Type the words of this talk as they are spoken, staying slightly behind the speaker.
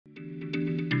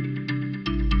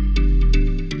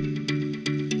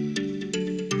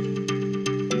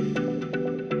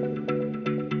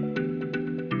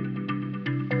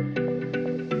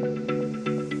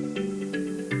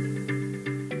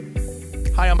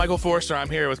I'm Michael Forster. I'm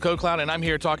here with KodeKloud, and I'm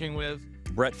here talking with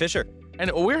Bret Fisher. And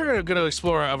we're going to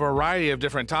explore a variety of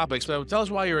different topics. So tell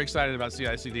us why you're excited about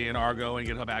CI/CD and Argo and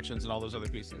GitHub Actions and all those other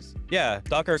pieces. Yeah,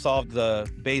 Docker solved the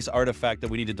base artifact that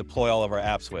we need to deploy all of our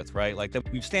apps with, right? Like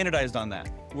we've standardized on that.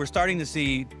 We're starting to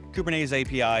see Kubernetes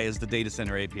API is the data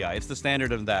center API. It's the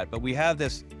standard of that, but we have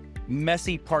this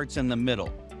messy parts in the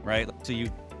middle, right? So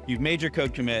you've made your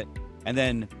code commit, and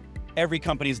then every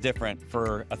company's different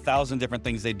for 1,000 different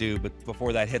things they do, but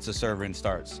before that hits a server and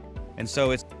starts. And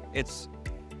so it's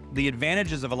the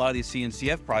advantages of a lot of these C and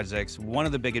CF projects. One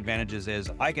of the big advantages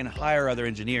is I can hire other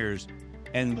engineers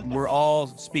and we're all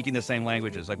speaking the same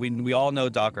languages. Like we all know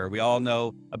Docker, we all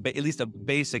know at least the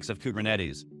basics of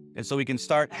Kubernetes. And so we can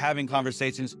start having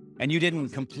conversations, and you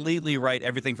didn't completely write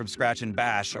everything from scratch in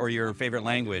Bash or your favorite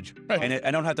language. Right. And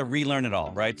I don't have to relearn it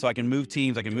all, right? So I can move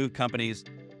teams, I can move companies.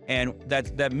 And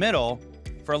that middle,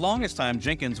 for the longest time,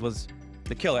 Jenkins was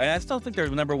the killer. And I still think they're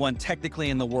 #1 technically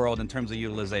in the world in terms of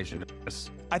utilization.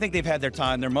 I think they've had their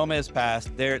time, their moment has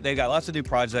passed. They've got lots of new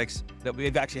projects that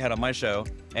we've actually had on my show.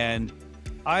 And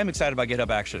I'm excited about GitHub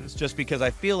Actions just because I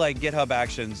feel like GitHub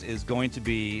Actions is going to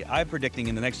be, I'm predicting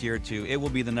in the next year or two, it will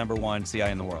be the #1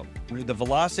 CI in the world. The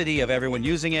velocity of everyone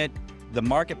using it, the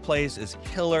marketplace is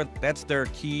killer. That's their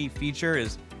key feature,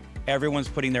 is everyone's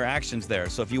putting their actions there.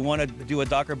 So if you want to do a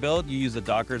Docker build, you use the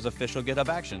Docker's official GitHub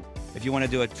action. If you want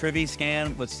to do a Trivy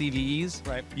scan with CVEs,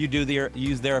 right, you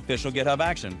use their official GitHub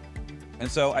action. And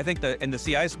so I think that in the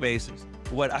CI space,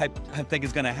 what I think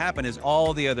is going to happen is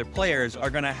all the other players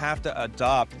are going to have to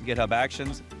adopt GitHub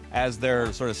Actions as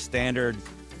their sort of standard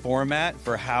format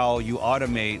for how you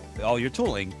automate all your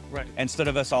tooling, right, instead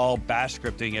of us all bash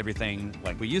scripting everything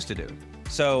like we used to do.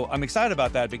 So I'm excited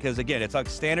about that because, again, it's like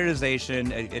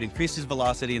standardization, it increases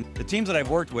velocity. And the teams that I've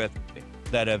worked with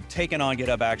that have taken on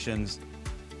GitHub Actions,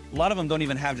 a lot of them don't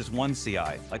even have just one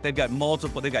CI. Like they've got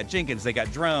multiple, they've got Jenkins, they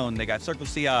got Drone, they got Circle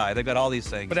CI, they've got all these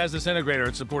things. But as this integrator,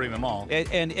 it's supporting them all.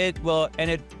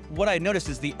 What I noticed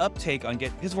is the uptake on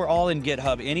because we're all in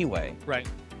GitHub anyway. Right.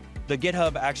 The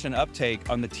GitHub Action uptake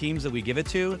on the teams that we give it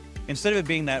to, instead of it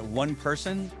being that one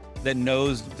person that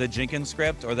knows the Jenkins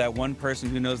script or that one person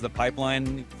who knows the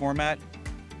pipeline format,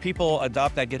 people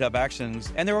adopt that GitHub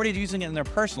Actions and they're already using it in their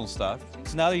personal stuff.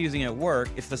 So now they're using it at work.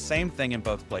 It's the same thing in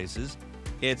both places.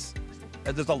 There's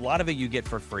a lot of it you get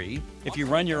for free. If you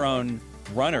run your own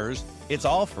runners, it's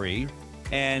all free.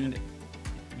 And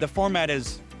the format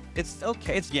it's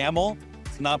okay, it's YAML.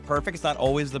 It's not perfect, it's not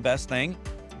always the best thing,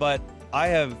 but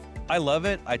I love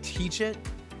it, I teach it,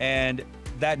 and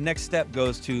that next step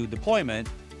goes to deployment,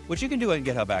 which you can do in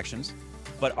GitHub Actions.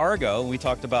 But Argo, we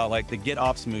talked about like the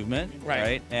GitOps movement,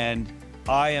 right? And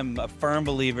I am a firm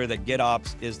believer that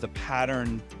GitOps is the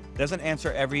pattern, doesn't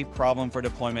answer every problem for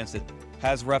deployments. It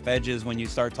has rough edges when you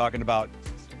start talking about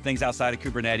things outside of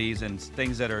Kubernetes and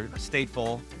things that are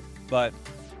stateful. But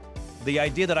the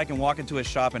idea that I can walk into a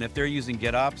shop and if they're using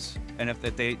GitOps and if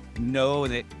they know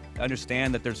and they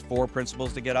understand that there's 4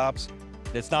 principles to GitOps,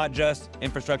 it's not just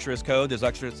infrastructure as code, there's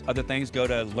extra other things. Go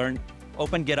to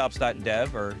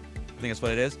OpenGitOps.dev, or I think that's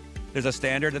what it is. There's a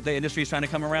standard that the industry is trying to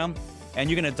come around, and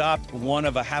you can adopt one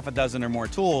of a half a dozen or more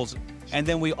tools, and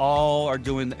then we all are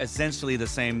doing essentially the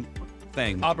same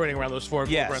thing. Operating around those 4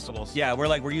 principles. Yeah,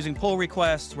 we're using pull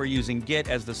requests, we're using Git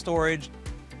as the storage.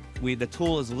 The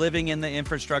tool is living in the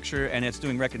infrastructure and it's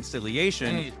doing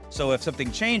reconciliation. So if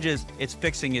something changes, it's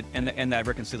fixing it in that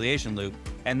reconciliation loop.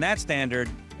 And that standard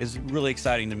is really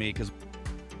exciting to me because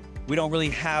we don't really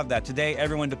have that. Today,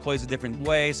 everyone deploys a different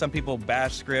way. Some people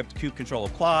bash script, kubectl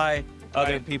apply.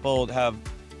 Other people have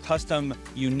custom,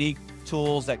 unique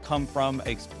tools that come from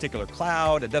a particular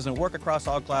cloud. It doesn't work across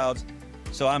all clouds.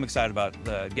 So I'm excited about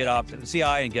the GitOps, CI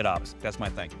and GitOps. That's my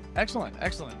thing. Excellent,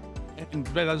 excellent. And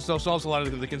that solves a lot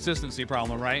of the consistency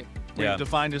problem, right? Where you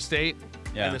defined a state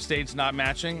and the state's not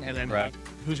matching, and then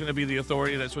who's going to be the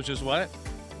authority that switches what?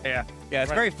 Yeah,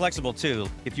 it's very flexible too.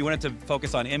 If you want it to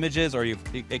focus on images, or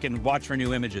it can watch for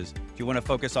new images. If you want to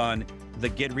focus on the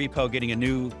Git repo getting a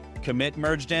new commit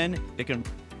merged in, it can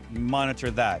monitor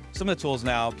that. Some of the tools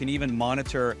now can even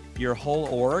monitor your whole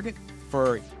org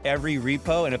for every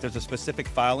repo, and if there's a specific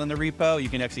file in the repo, you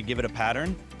can actually give it a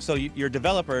pattern. So your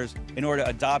developers, in order to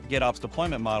adopt GitOps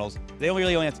deployment models, they don't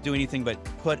really only have to do anything but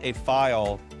put a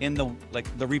file in the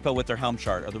repo with their Helm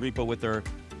chart, or the repo with their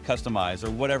customize,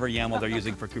 or whatever YAML they're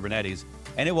using for Kubernetes,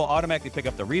 and it will automatically pick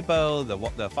up the repo,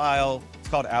 the file. It's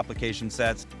called application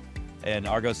sets, and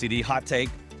Argo CD hot take.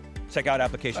 Check out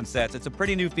application sets. It's a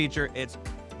pretty new feature. It's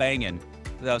banging.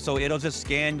 So it'll just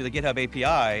scan the GitHub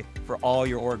API for all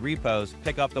your org repos,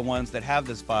 pick up the ones that have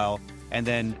this file, and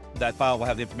then that file will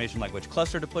have the information like which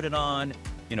cluster to put it on,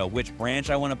 which branch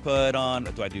I want to put on.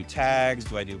 Do I do tags?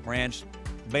 Do I do branch?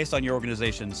 Based on your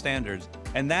organization's standards.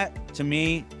 And that, to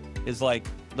me, is like,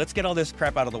 let's get all this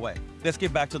crap out of the way. Let's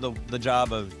get back to the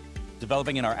job of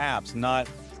developing in our apps, not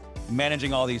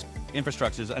managing all these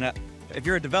infrastructures. And if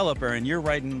you're a developer and you're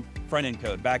writing front-end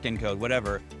code, back-end code,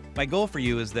 whatever, my goal for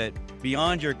you is that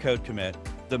beyond your code commit,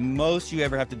 the most you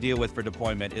ever have to deal with for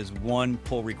deployment is one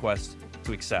pull request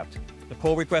to accept. The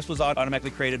pull request was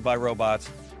automatically created by robots.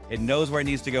 It knows where it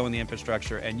needs to go in the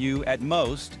infrastructure, and you, at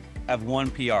most, have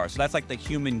one PR. So that's like the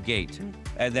human gate.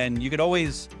 And then you could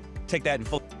always take that and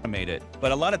fully automate it.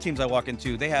 But a lot of teams I walk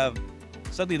into,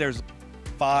 suddenly there's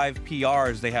 5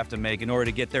 PRs they have to make in order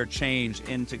to get their change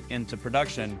into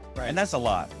production. Right. And that's a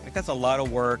lot. Like, that's a lot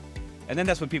of work. And then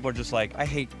that's when people are just like, I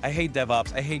hate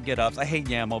DevOps, I hate GitOps, I hate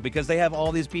YAML, because they have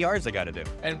all these PRs they got to do.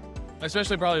 And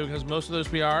especially probably because most of those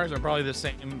PRs are probably the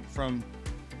same from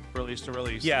release to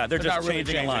release. Yeah, they're just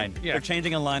changing a line. Yeah. They're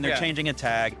changing a line, they're changing a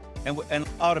tag, and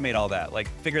automate all that. Like,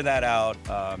 figure that out.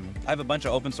 I have a bunch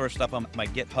of open source stuff on my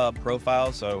GitHub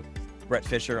profile, so Bret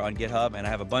Fisher on GitHub, and I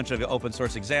have a bunch of open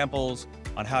source examples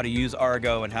on how to use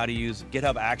Argo and how to use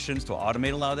GitHub Actions to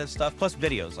automate a lot of this stuff, plus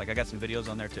videos. Like, I got some videos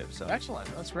on there too. So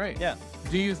excellent, that's great. Yeah.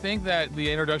 Do you think that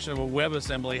the introduction of a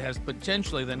WebAssembly has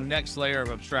potentially the next layer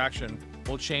of abstraction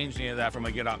will change any of that from a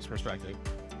GitOps perspective?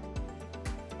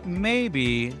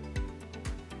 Maybe.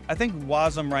 I think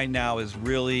WASM right now is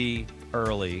really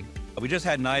early. We just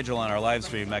had Nigel on our live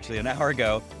stream actually an hour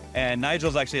ago, and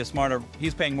Nigel's actually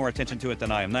he's paying more attention to it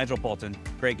than I am. Nigel Poulton,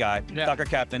 great guy, Docker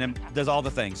captain, and does all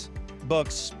the things.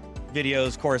 Books,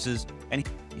 videos, courses, and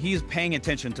he's paying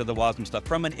attention to the WASM stuff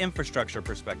from an infrastructure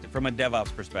perspective, from a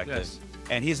DevOps perspective. Yes.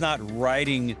 And he's not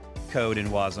writing code in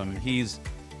WASM. He's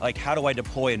like, how do I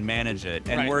deploy and manage it?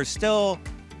 And we're still,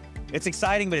 it's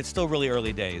exciting, but it's still really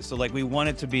early days. So like, we want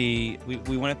it to be,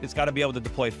 it's got to be able to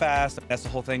deploy fast. That's the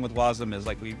whole thing with WASM, is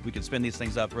like, we can spin these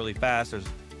things up really fast. There's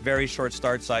very short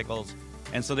start cycles.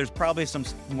 And so there's probably some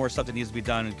more stuff that needs to be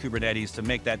done in Kubernetes to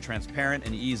make that transparent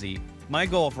and easy. My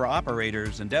goal for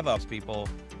operators and DevOps people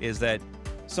is that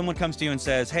someone comes to you and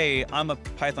says, hey, I'm a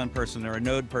Python person or a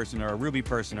Node person or a Ruby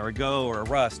person or a Go or a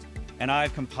Rust, and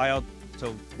I've compiled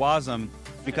to WASM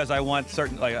because I want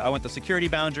I want the security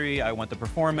boundary, I want the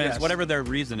performance, whatever their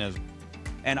reason is.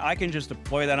 And I can just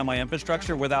deploy that on my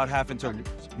infrastructure without having to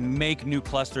make new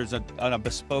clusters on a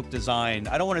bespoke design.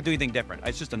 I don't want to do anything different.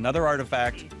 It's just another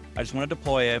artifact. I just want to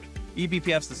deploy it.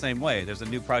 eBPF's the same way. There's a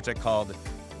new project called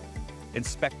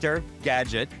Inspector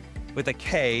Gadget with a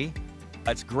K.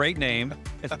 It's a great name.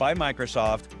 It's by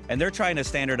Microsoft, and they're trying to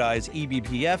standardize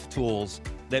eBPF tools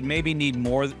that maybe need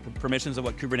more permissions of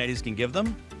what Kubernetes can give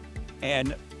them,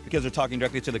 and because they're talking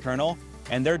directly to the kernel,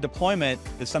 and their deployment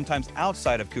is sometimes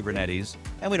outside of Kubernetes,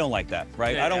 and we don't like that,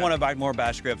 right? I don't want to buy more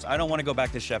bash scripts. I don't want to go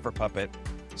back to Chef or Puppet.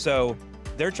 So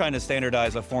they're trying to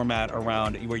standardize a format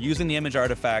around, we're using the image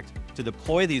artifact to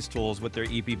deploy these tools with their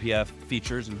eBPF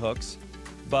features and hooks,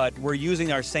 but we're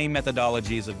using our same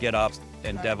methodologies of GitOps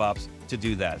and DevOps to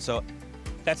do that. So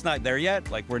that's not there yet.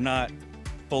 Like, we're not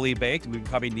fully baked. We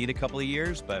probably need a couple of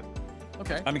years, but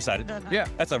okay, I'm excited. Yeah.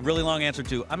 That's a really long answer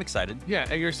to I'm excited. Yeah,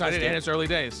 and you're excited, and it's early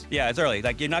days. Yeah, it's early.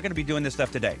 Like, you're not going to be doing this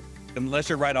stuff today. Unless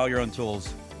you write all your own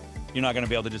tools, you're not going to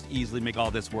be able to just easily make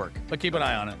all this work. But keep an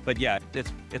eye on it. But yeah,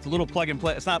 it's a little plug and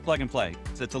play. It's not plug and play.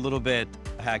 It's a little bit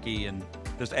hacky, and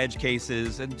there's edge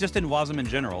cases, and just in WASM in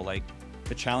general, like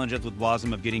the challenges with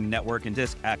WASM of getting network and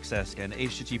disk access and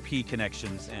HTTP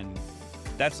connections, and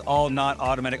that's all not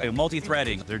automatic. Like,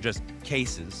 multi-threading, they're just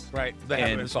cases. Right.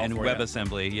 And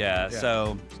WebAssembly, yeah.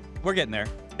 So we're getting there.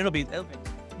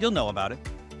 You'll know about it.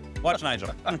 Watch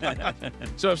Nigel.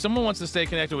 So if someone wants to stay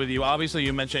connected with you, obviously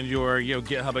you mentioned your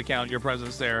GitHub account, your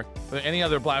presence there, but any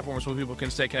other platforms where people can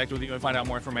stay connected with you and find out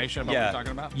more information about what you're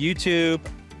talking about? YouTube.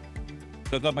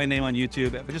 Look up my name on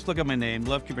YouTube. Just look up my name,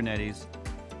 Love Kubernetes.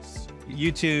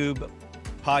 YouTube,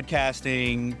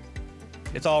 podcasting,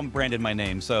 it's all branded my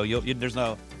name. So there's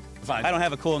no, I don't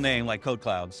have a cool name like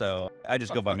KodeKloud, so I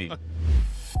just go by me.